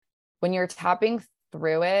when you're tapping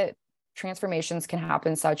through it, transformations can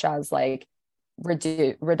happen, such as like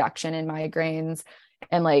reduction in migraines,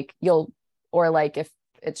 and like if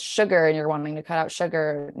it's sugar and you're wanting to cut out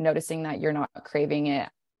sugar, noticing that you're not craving it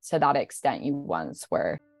to that extent you once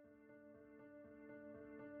were.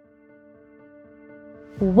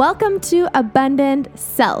 Welcome to Abundant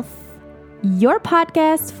Self, your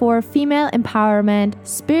podcast for female empowerment,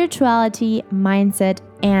 spirituality, mindset,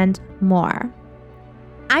 and more.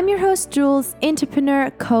 I'm your host, Jules, entrepreneur,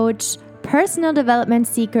 coach, personal development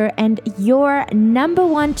seeker, and your number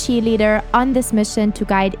one cheerleader on this mission to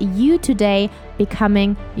guide you today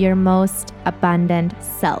becoming your most abundant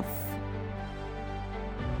self.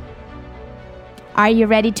 Are you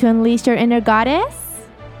ready to unleash your inner goddess?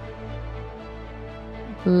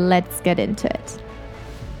 Let's get into it.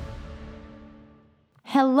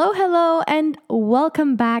 Hello, and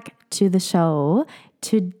welcome back to the show.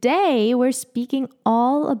 Today, we're speaking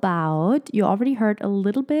all about, you already heard a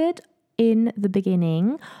little bit in the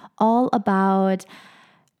beginning, all about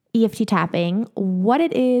EFT tapping, what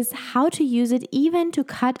it is, how to use it, even to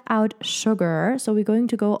cut out sugar. So we're going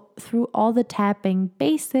to go through all the tapping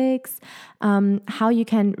basics, how you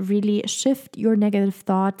can really shift your negative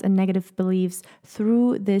thoughts and negative beliefs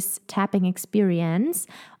through this tapping experience.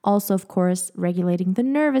 Also, of course, regulating the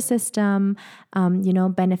nervous system,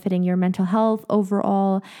 benefiting your mental health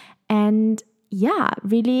overall. And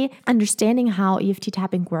really understanding how EFT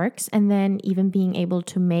tapping works, and then even being able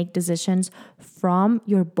to make decisions from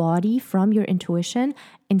your body, from your intuition,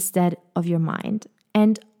 instead of your mind.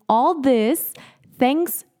 And all this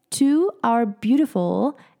thanks to our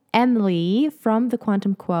beautiful Emily from the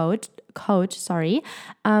Quantum Coach.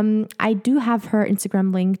 I do have her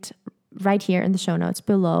Instagram linked right here in the show notes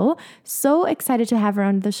below. So excited to have her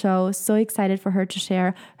on the show. So excited for her to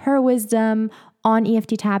share her wisdom on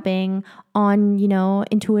EFT tapping, on,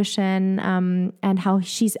 intuition, and how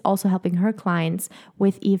she's also helping her clients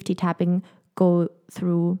with EFT tapping go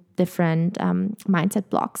through different mindset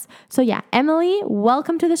blocks. So Emily,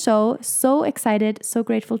 welcome to the show. So excited, so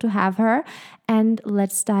grateful to have her. And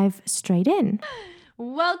let's dive straight in.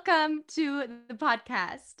 Welcome to the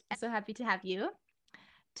podcast. I'm so happy to have you.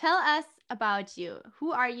 Tell us about you.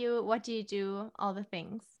 Who are you? What do you do? All the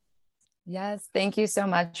things. Yes, thank you so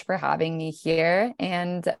much for having me here.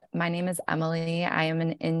 And my name is Emily. I am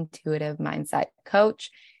an intuitive mindset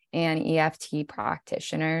coach and EFT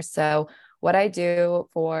practitioner. So what I do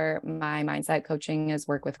for my mindset coaching is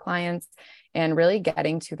work with clients and really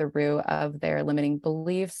getting to the root of their limiting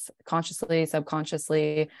beliefs, consciously,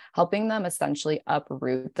 subconsciously, helping them essentially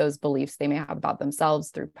uproot those beliefs they may have about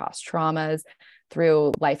themselves through past traumas,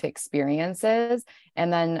 through life experiences,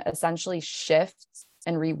 and then essentially shift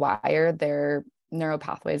and rewire their neural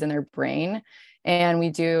pathways in their brain. And we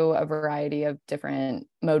do a variety of different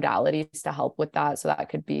modalities to help with that. So that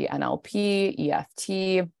could be NLP,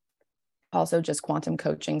 EFT, also just quantum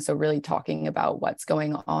coaching. So really talking about what's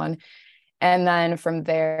going on. And then from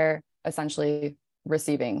there, essentially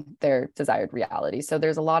receiving their desired reality. So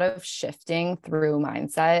there's a lot of shifting through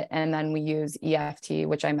mindset. And then we use EFT,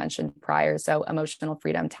 which I mentioned prior. So emotional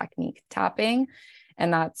freedom technique tapping.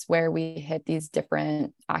 And that's where we hit these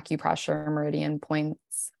different acupressure meridian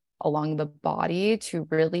points along the body to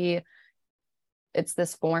really, it's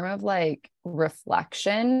this form of like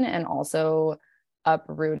reflection and also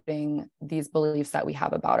uprooting these beliefs that we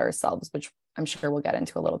have about ourselves, which I'm sure we'll get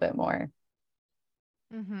into a little bit more.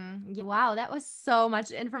 Mm-hmm. Wow, that was so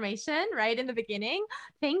much information right in the beginning.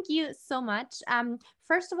 Thank you so much.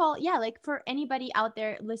 First of all, like for anybody out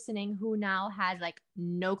there listening who now has like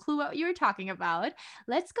no clue what you were talking about,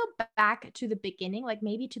 let's go back to the beginning, like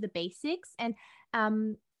maybe to the basics, and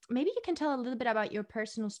maybe you can tell a little bit about your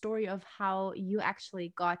personal story of how you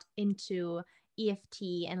actually got into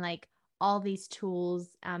EFT and like all these tools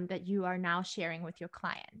that you are now sharing with your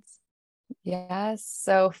clients. Yes.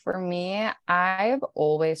 So for me, I've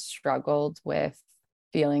always struggled with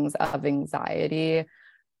feelings of anxiety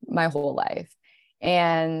my whole life.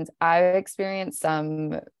 And I've experienced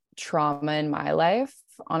some trauma in my life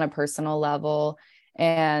on a personal level.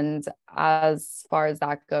 And as far as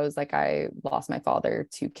that goes, like I lost my father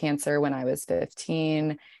to cancer when I was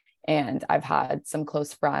 15. And I've had some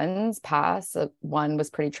close friends pass. One was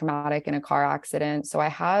pretty traumatic in a car accident. So I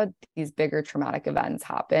had these bigger traumatic events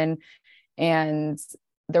happen. And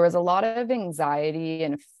there was a lot of anxiety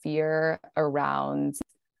and fear around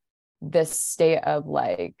this state of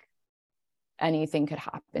like anything could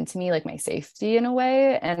happen to me, like my safety in a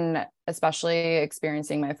way, and especially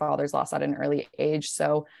experiencing my father's loss at an early age.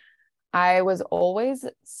 So I was always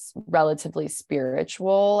relatively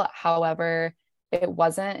spiritual. However, it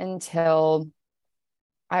wasn't until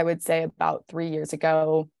I would say about 3 years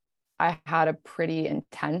ago, I had a pretty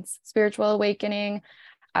intense spiritual awakening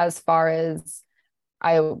as far as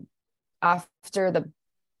I, after the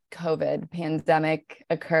COVID pandemic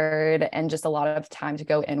occurred and just a lot of time to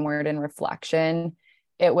go inward and reflection,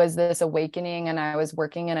 it was this awakening. And I was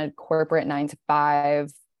working in a corporate 9 to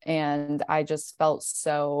 5, and I just felt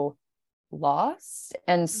so lost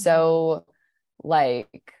and so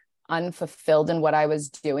like unfulfilled in what I was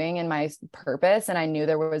doing and my purpose. And I knew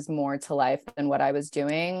there was more to life than what I was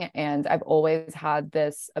doing. And I've always had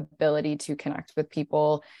this ability to connect with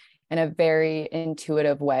people in a very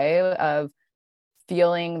intuitive way of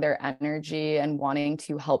feeling their energy and wanting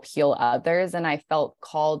to help heal others. And I felt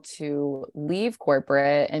called to leave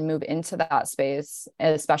corporate and move into that space,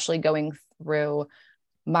 especially going through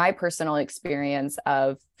my personal experience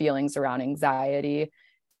of feelings around anxiety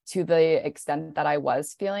to the extent that I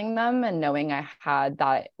was feeling them, and knowing I had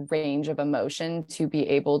that range of emotion to be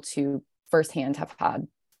able to firsthand have had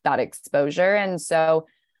that exposure. And so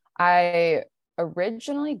I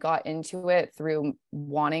originally got into it through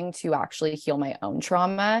wanting to actually heal my own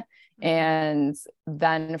trauma. And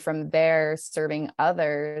then from there, serving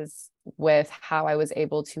others with how I was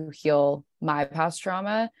able to heal my past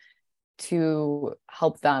trauma to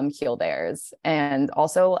help them heal theirs, and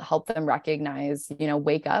also help them recognize,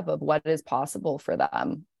 wake up of what is possible for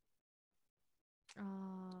them.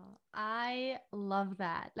 Oh, I love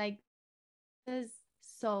that. Like, this is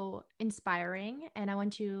so inspiring. And I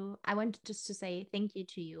want just to say thank you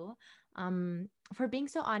to you for being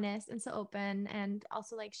so honest and so open, and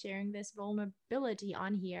also like sharing this vulnerability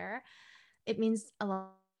on here. It means a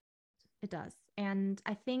lot. It does. And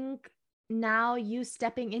I think now you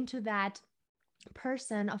stepping into that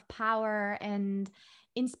person of power and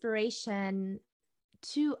inspiration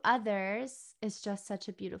to others is just such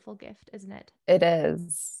a beautiful gift, isn't it? It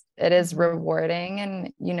is rewarding,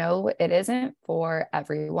 and it isn't for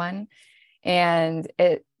everyone, and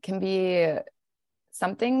it can be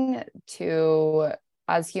something to,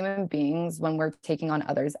 as human beings, when we're taking on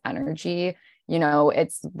others' energy,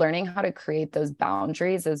 it's learning how to create those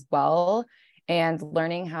boundaries as well, and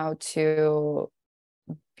learning how to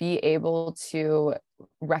be able to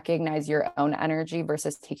recognize your own energy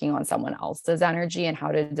versus taking on someone else's energy, and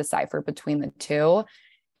how to decipher between the two,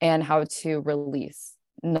 and how to release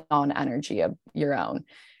non-energy of your own.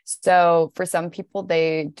 So for some people,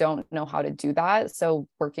 they don't know how to do that. So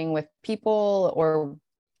working with people or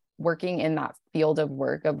working in that field of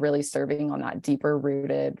work of really serving on that deeper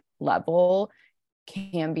rooted level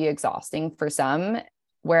can be exhausting for some,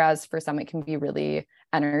 whereas for some it can be really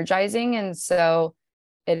energizing. And so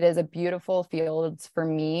it is a beautiful field for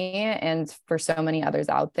me and for so many others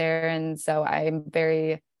out there. And so I'm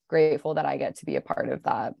very grateful that I get to be a part of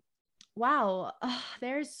that. Wow.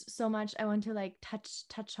 There's so much I want to like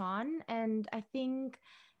touch on. And I think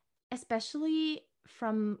especially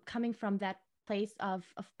from coming from that place of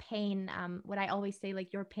pain, what I always say,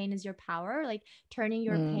 like your pain is your power, like turning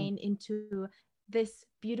your pain into this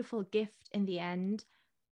beautiful gift in the end.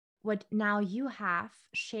 What now you have,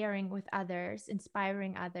 sharing with others,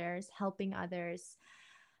 inspiring others, helping others.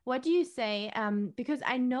 What do you say? Because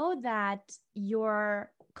I know that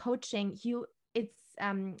your coaching, it's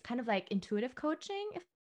kind of like intuitive coaching, if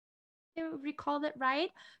I recall that right.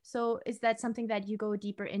 So is that something that you go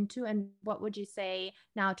deeper into? And what would you say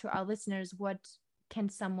now to our listeners? What can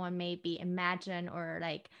someone maybe imagine or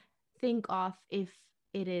like think of if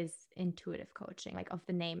it is intuitive coaching, like of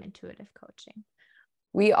the name intuitive coaching?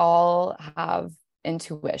 We all have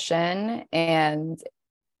intuition, and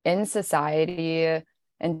in society,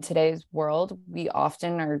 in today's world, we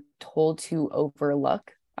often are told to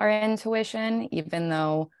overlook our intuition, even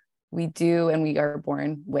though we do, and we are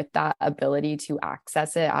born with that ability to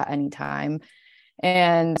access it at any time.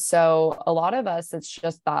 And so a lot of us, it's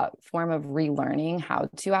just that form of relearning how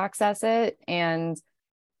to access it. And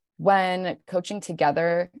when coaching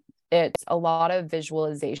together, it's a lot of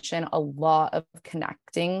visualization, a lot of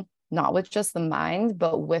connecting, not with just the mind,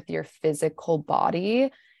 but with your physical body,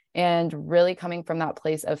 and really coming from that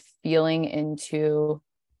place of feeling into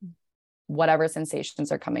whatever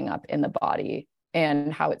sensations are coming up in the body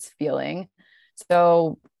and how it's feeling.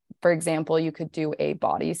 So, for example, you could do a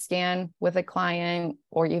body scan with a client,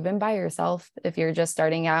 or even by yourself if you're just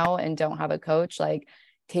starting out and don't have a coach, like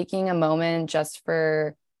taking a moment just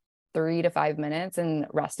for 3 to 5 minutes and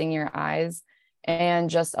resting your eyes and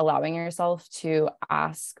just allowing yourself to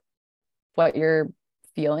ask what you're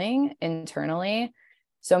feeling internally.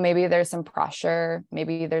 So maybe there's some pressure,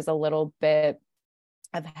 maybe there's a little bit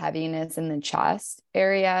of heaviness in the chest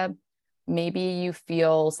area, maybe you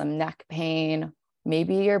feel some neck pain,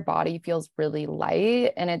 maybe your body feels really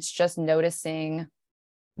light, and it's just noticing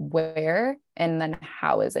where and then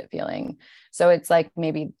how is it feeling. So it's like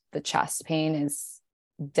maybe the chest pain is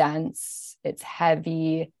dense, it's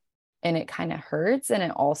heavy, and it kind of hurts. And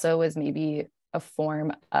it also is maybe a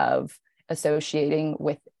form of associating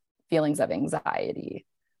with feelings of anxiety.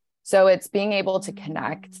 So it's being able to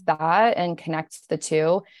connect that and connect the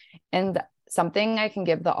two. And something I can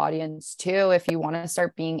give the audience too, if you want to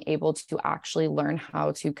start being able to actually learn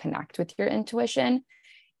how to connect with your intuition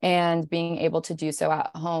and being able to do so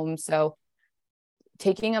at home. So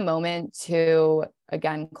taking a moment to,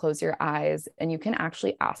 again, close your eyes, and you can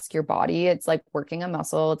actually ask your body. It's like working a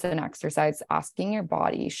muscle. It's an exercise, asking your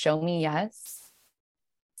body, show me yes,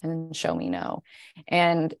 and then show me no.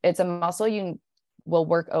 And it's a muscle you will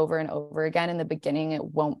work over and over again. In the beginning, it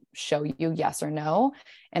won't show you yes or no,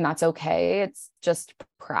 and that's okay. It's just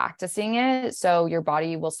practicing it. So your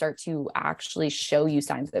body will start to actually show you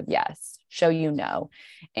signs of yes, show you no.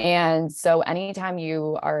 And so anytime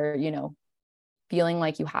you are, feeling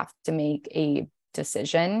like you have to make a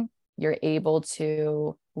decision, you're able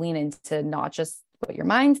to lean into not just what your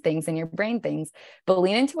mind thinks and your brain thinks, but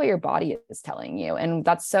lean into what your body is telling you. And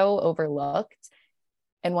that's so overlooked.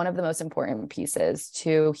 And one of the most important pieces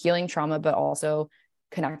to healing trauma, but also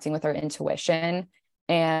connecting with our intuition.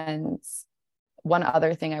 And one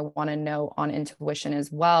other thing I want to know on intuition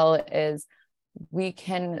as well is we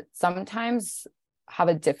can sometimes have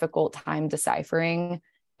a difficult time deciphering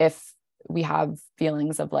if we have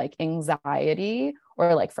feelings of like anxiety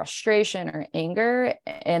or like frustration or anger,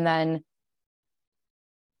 and then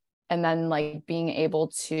like being able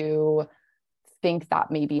to think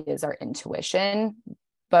that maybe is our intuition,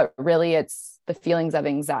 but really it's the feelings of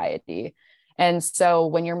anxiety. And so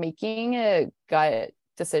when you're making a gut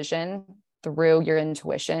decision through your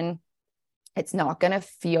intuition, it's not going to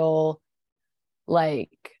feel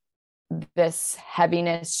like this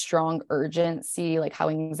heaviness, strong urgency, like how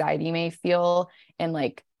anxiety may feel, and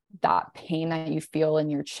like that pain that you feel in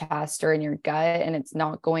your chest or in your gut. And it's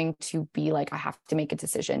not going to be like, I have to make a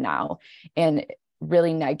decision now. And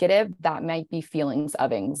really negative, that might be feelings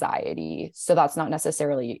of anxiety. So that's not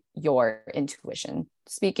necessarily your intuition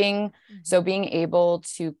speaking. Mm-hmm. So being able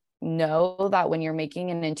to know that when you're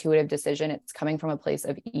making an intuitive decision, it's coming from a place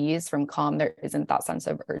of ease, from calm. There isn't that sense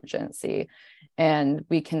of urgency. And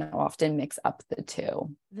we can often mix up the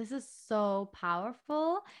two. This is so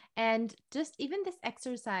powerful. And just even this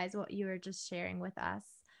exercise, what you were just sharing with us,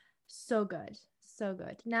 so good. So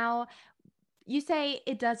good. Now, you say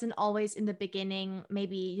it doesn't always in the beginning,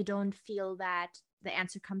 maybe you don't feel that the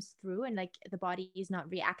answer comes through and like the body is not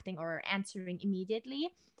reacting or answering immediately.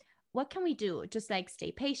 What can we do? Just like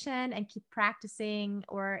stay patient and keep practicing?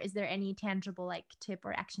 Or is there any tangible like tip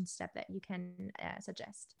or action step that you can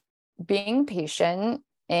suggest? Being patient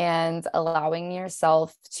and allowing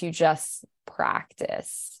yourself to just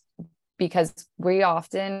practice, because we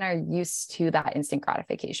often are used to that instant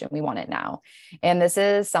gratification. We want it now. And this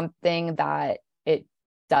is something that it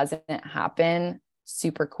doesn't happen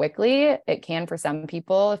super quickly. It can for some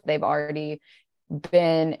people if they've already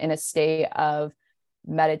been in a state of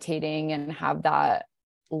meditating and have that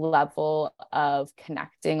level of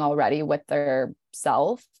connecting already with their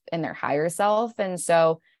self and their higher self. And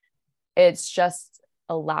so it's just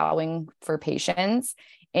allowing for patience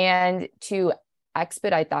and to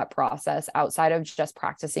expedite that process outside of just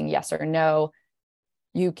practicing yes or no.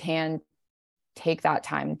 You can take that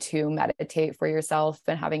time to meditate for yourself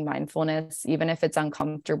and having mindfulness, even if it's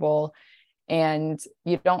uncomfortable. And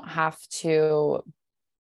you don't have to,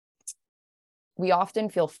 we often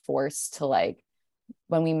feel forced to, like,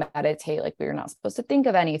 when we meditate, like we're not supposed to think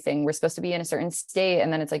of anything. We're supposed to be in a certain state.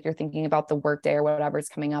 And then it's like you're thinking about the workday or whatever's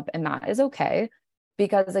coming up. And that is okay.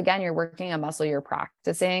 Because again, you're working a muscle, you're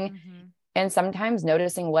practicing. Mm-hmm. And sometimes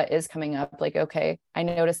noticing what is coming up, like, okay, I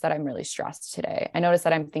noticed that I'm really stressed today. I noticed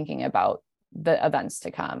that I'm thinking about the events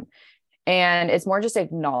to come. And it's more just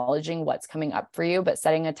acknowledging what's coming up for you, but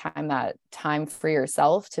setting that time for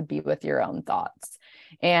yourself to be with your own thoughts.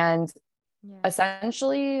 And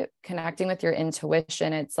essentially connecting with your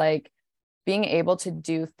intuition. It's like being able to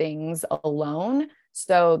do things alone.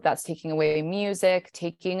 So that's taking away music,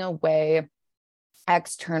 taking away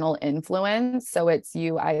external influence. So it's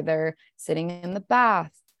you either sitting in the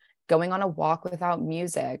bath, going on a walk without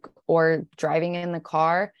music, or driving in the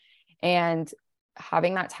car. And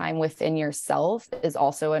having that time within yourself is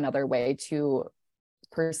also another way to,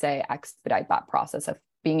 per se, expedite that process of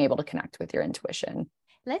being able to connect with your intuition.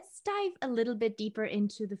 Let's dive a little bit deeper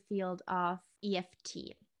into the field of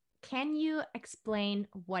EFT. can you explain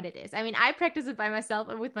what it is? I mean, I practice it by myself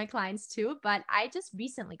and with my clients too, but I just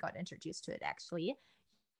recently got introduced to it actually.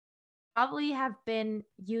 Probably have been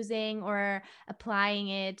using or applying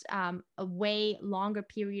it a way longer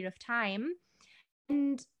period of time.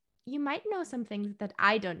 And you might know some things that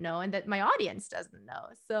I don't know and that my audience doesn't know.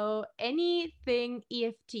 So anything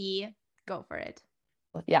EFT, go for it.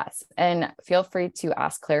 Yes. And feel free to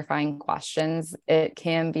ask clarifying questions. It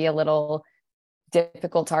can be a little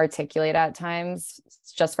difficult to articulate at times,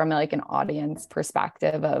 just from like an audience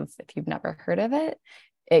perspective of if you've never heard of it.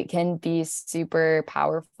 It can be super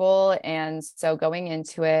powerful. And so going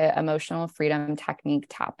into it, emotional freedom technique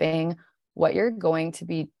tapping, what you're going to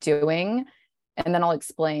be doing, and then I'll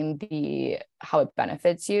explain how it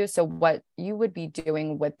benefits you. So what you would be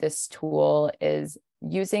doing with this tool is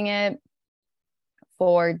using it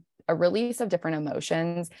for a release of different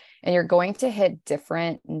emotions, and you're going to hit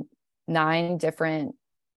 9 different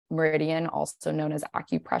meridian, also known as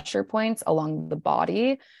acupressure points along the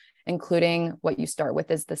body, including what you start with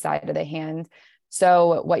is the side of the hand.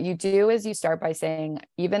 So what you do is you start by saying,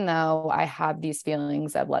 even though I have these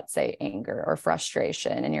feelings of, let's say, anger or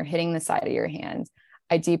frustration, and you're hitting the side of your hand,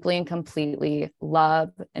 I deeply and completely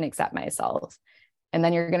love and accept myself. And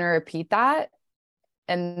then you're going to repeat that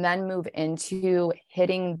and then move into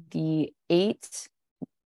hitting the 8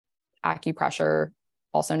 acupressure,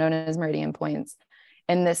 also known as meridian points,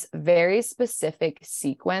 in this very specific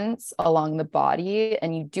sequence along the body.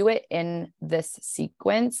 And you do it in this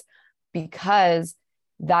sequence because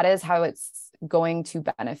that is how it's going to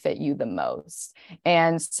benefit you the most.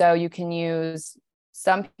 And so you can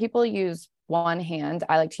some people use one hand.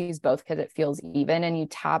 I like to use both because it feels even. And you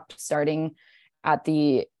tap starting at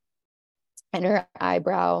the inner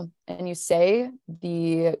eyebrow, and you say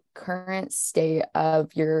the current state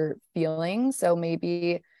of your feeling. So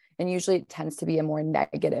maybe, and usually it tends to be a more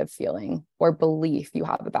negative feeling or belief you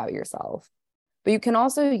have about yourself. But you can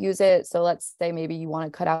also use it. So let's say maybe you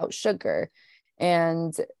want to cut out sugar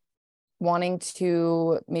and wanting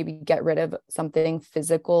to maybe get rid of something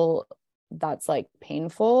physical that's like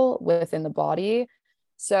painful within the body.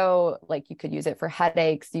 So like you could use it for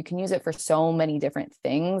headaches. You can use it for so many different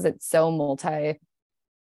things. It's so multifaceted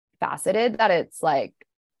that it's like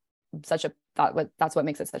that's what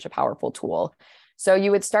makes it such a powerful tool. So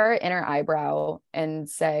you would start inner eyebrow and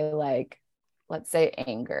say, like, let's say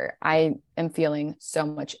anger. I am feeling so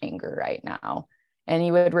much anger right now. And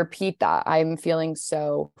you would repeat that. I'm feeling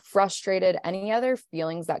so frustrated. Any other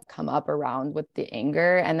feelings that come up around with the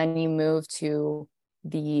anger. And then you move to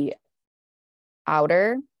the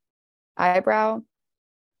outer eyebrow.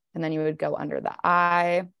 And then you would go under the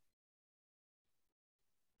eye.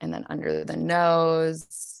 And then under the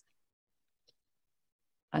nose.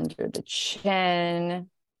 Under the chin.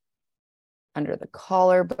 Under the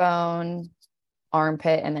collarbone.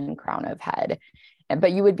 Armpit, and then crown of head.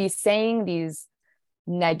 But you would be saying these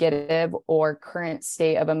negative or current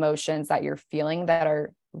state of emotions that you're feeling that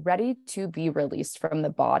are ready to be released from the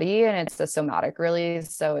body. And it's a somatic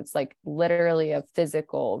release. So it's like literally a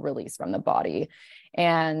physical release from the body.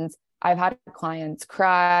 And I've had clients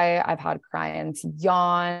cry. I've had clients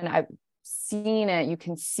yawn. I've seen it. You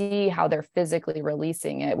can see how they're physically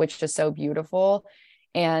releasing it, which is so beautiful.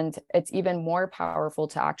 And it's even more powerful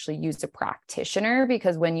to actually use a practitioner,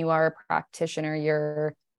 because when you are a practitioner,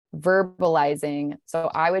 you're verbalizing.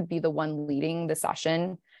 So I would be the one leading the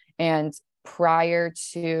session. And prior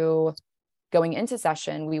to going into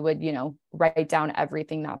session, we would, write down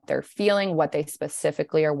everything that they're feeling, what they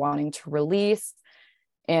specifically are wanting to release,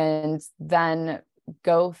 and then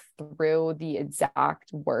go through the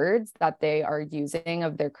exact words that they are using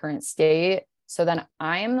of their current state. So then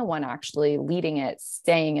I am the one actually leading it,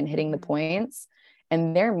 saying and hitting the points,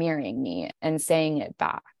 and they're mirroring me and saying it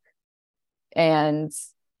back. And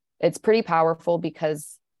it's pretty powerful,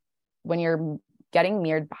 because when you're getting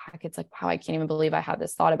mirrored back, it's like, wow, I can't even believe I had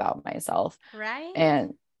this thought about myself. Right.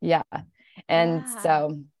 And yeah. And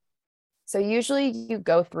so usually you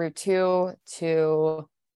go through 2 to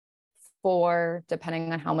 4,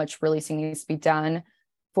 depending on how much releasing needs to be done,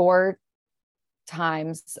 4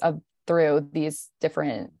 times through these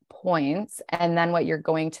different points. And then what you're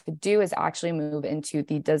going to do is actually move into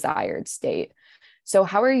the desired state. So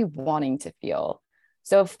how are you wanting to feel?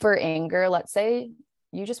 So for anger, let's say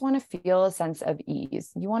you just want to feel a sense of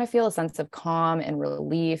ease. You want to feel a sense of calm and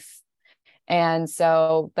relief. And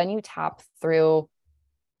so then you tap through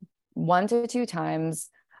 1 to 2 times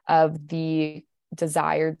of the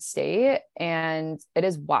desired state. And it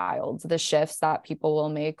is wild, the shifts that people will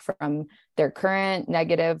make from their current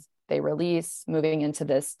negative, they release, moving into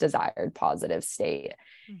this desired positive state.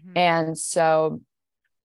 Mm-hmm. And so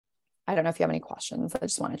I don't know if you have any questions. I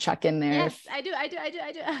just want to check in there. Yes, I do.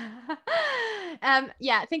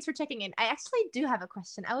 Yeah, thanks for checking in. I actually do have a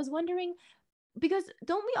question. I was wondering, because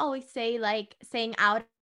don't we always say like saying out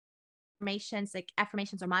affirmations, like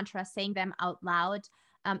affirmations or mantras, saying them out loud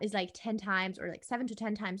is like 10 times or like 7 to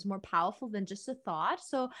 10 times more powerful than just a thought.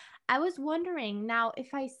 So I was wondering now,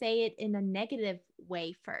 if I say it in a negative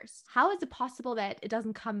way first, how is it possible that it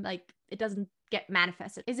doesn't come, like it doesn't get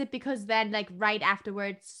manifested? Is it because then like right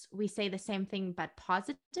afterwards we say the same thing but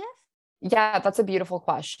positive? Yeah, that's a beautiful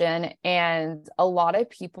question. And a lot of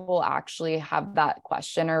people actually have that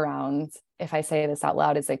question around, if I say this out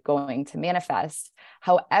loud, is it going to manifest?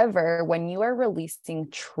 However, when you are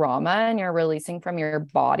releasing trauma and you're releasing from your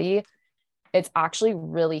body, it's actually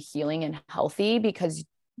really healing and healthy because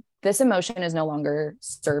this emotion is no longer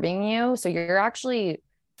serving you. So you're actually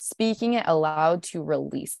speaking it aloud to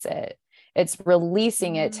release it. It's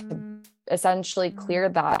releasing it to essentially clear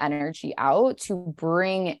that energy out to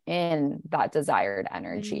bring in that desired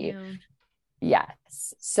energy.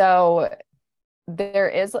 Yes. So there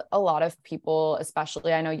is a lot of people,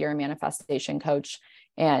 especially I know you're a manifestation coach,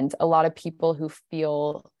 and a lot of people who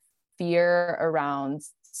feel fear around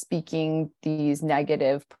speaking these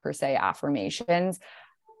negative per se affirmations.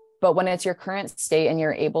 But when it's your current state and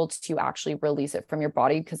you're able to actually release it from your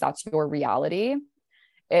body, because that's your reality,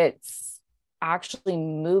 it's actually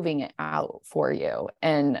moving it out for you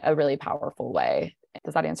in a really powerful way.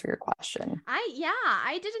 Does that answer your question?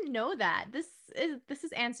 I didn't know that. This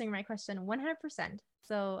is answering my question 100%.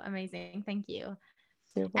 So amazing. Thank you.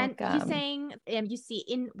 You're And you welcome. saying you see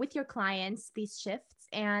in with your clients these shifts,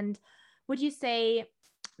 and would you say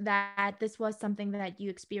that this was something that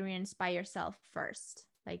you experienced by yourself first?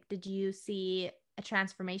 Like, did you see a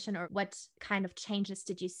transformation, or what kind of changes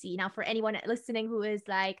did you see? Now, for anyone listening who is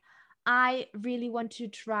like, I really want to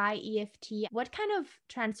try EFT, what kind of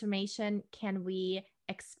transformation can we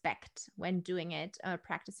expect when doing it or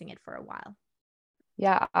practicing it for a while?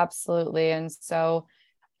 Yeah, absolutely.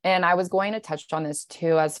 And I was going to touch on this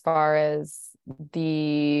too, as far as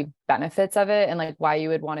the benefits of it and like why you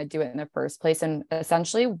would want to do it in the first place. And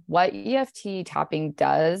essentially what EFT tapping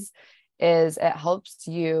does is it helps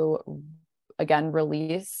you, again,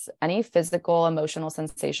 release any physical, emotional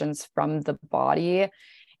sensations from the body.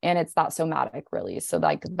 And it's that somatic release. So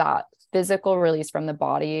like that physical release from the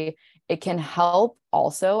body, it can help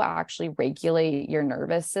also actually regulate your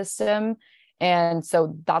nervous system. And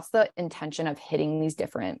so that's the intention of hitting these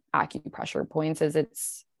different acupressure points, is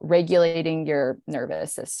it's regulating your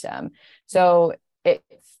nervous system. So it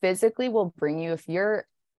physically will bring you, if you're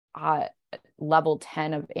at level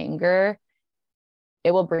 10 of anger,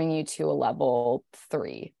 it will bring you to a level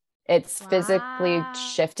 3. It's physically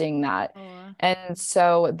shifting that. And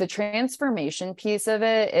so the transformation piece of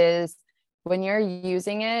it is, when you're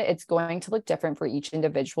using it, it's going to look different for each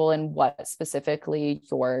individual and what specifically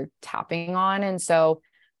you're tapping on. And so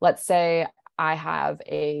let's say I have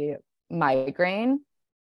a migraine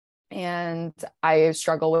and I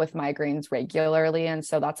struggle with migraines regularly. And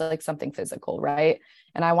so that's like something physical, right?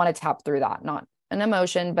 And I want to tap through that, not an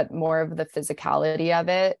emotion, but more of the physicality of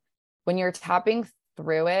it. When you're tapping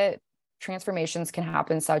through it, transformations can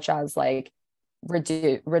happen, such as like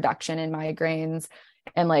reduction in migraines,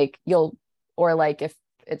 and like or like if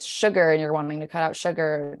it's sugar and you're wanting to cut out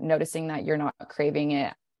sugar, noticing that you're not craving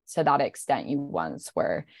it to that extent you once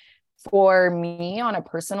were. For me, on a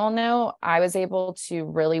personal note, I was able to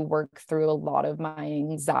really work through a lot of my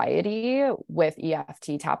anxiety with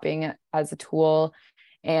EFT tapping as a tool.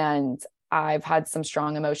 And I've had some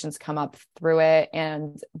strong emotions come up through it.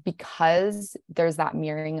 And because there's that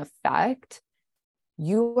mirroring effect,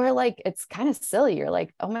 you are like, it's kind of silly. You're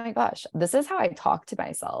like, oh my gosh, this is how I talk to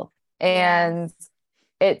myself. And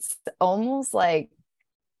it's almost like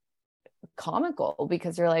comical,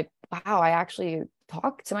 because you're like, wow, I actually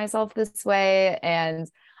talk to myself this way. And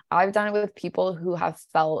I've done it with people who have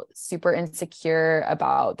felt super insecure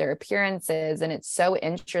about their appearances. And it's so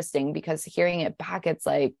interesting because hearing it back, it's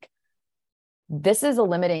like, this is a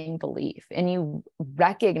limiting belief. And you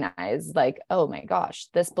recognize like, oh my gosh,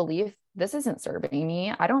 this belief, this isn't serving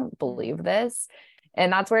me. I don't believe this.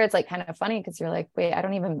 And that's where it's like kind of funny, because you're like, wait, I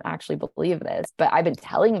don't even actually believe this, but I've been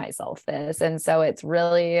telling myself this. And so it's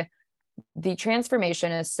really, the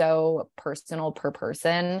transformation is so personal per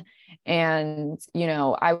person. And,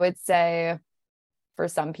 I would say for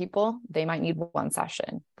some people, they might need one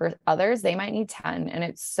session. For others, they might need 10. And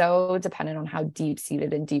it's so dependent on how deep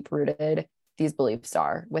seated and deep rooted these beliefs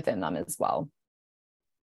are within them as well.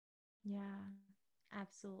 Yeah,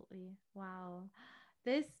 absolutely. Wow.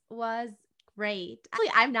 This was Great.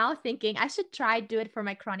 Actually, I'm now thinking I should try do it for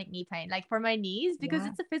my chronic knee pain, like for my knees, because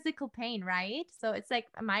it's a physical pain, right? So it's like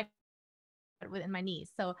my within my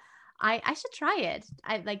knees. So I should try it.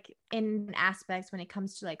 I like in aspects when it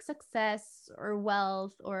comes to like success or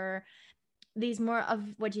wealth or these more of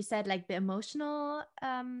what you said, like the emotional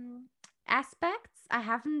aspects. I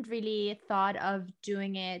haven't really thought of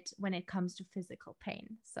doing it when it comes to physical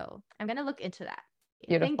pain. So I'm gonna look into that.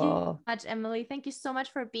 Thank you so Beautiful. much, Emily. Thank you so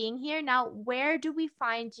much for being here. Now, where do we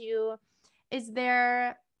find you? Is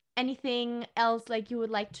there anything else like you would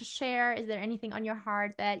like to share? Is there anything on your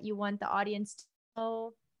heart that you want the audience to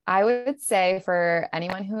know? I would say for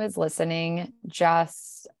anyone who is listening,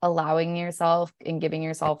 just allowing yourself and giving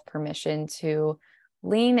yourself permission to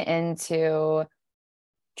lean into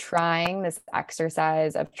trying this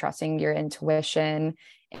exercise of trusting your intuition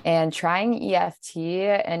and trying EFT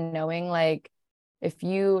and knowing like if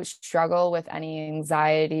you struggle with any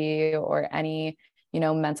anxiety or any,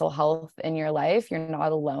 mental health in your life, you're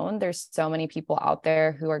not alone. There's so many people out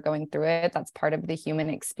there who are going through it. That's part of the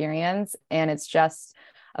human experience. And it's just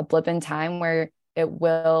a blip in time where it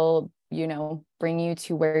will, bring you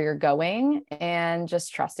to where you're going, and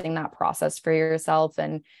just trusting that process for yourself.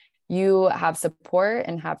 And you have support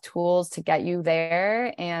and have tools to get you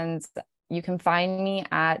there. And you can find me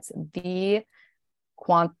at the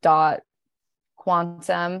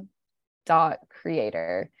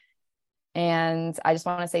quantum.creator. And I just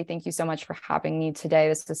want to say thank you so much for having me today.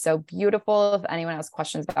 This was so beautiful. If anyone has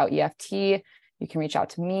questions about EFT, you can reach out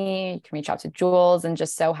to me, you can reach out to Jules, and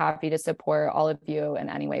just so happy to support all of you in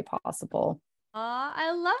any way possible. Oh,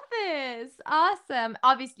 I love this. Awesome.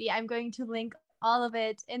 Obviously, I'm going to link all of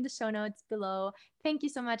it in the show notes below. Thank you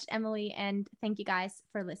so much, Emily, and thank you guys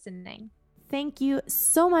for listening. Thank you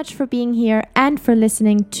so much for being here and for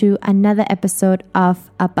listening to another episode of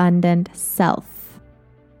Abundant Self.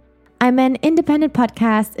 I'm an independent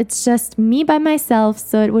podcast. It's just me by myself,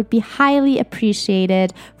 so it would be highly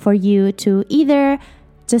appreciated for you to either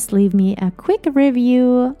just leave me a quick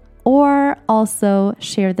review or also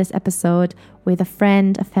share this episode with a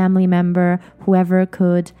friend, a family member, whoever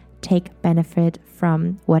could take benefit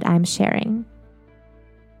from what I'm sharing.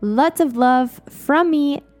 Lots of love from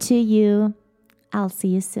me to you. I'll see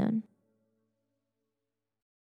you soon.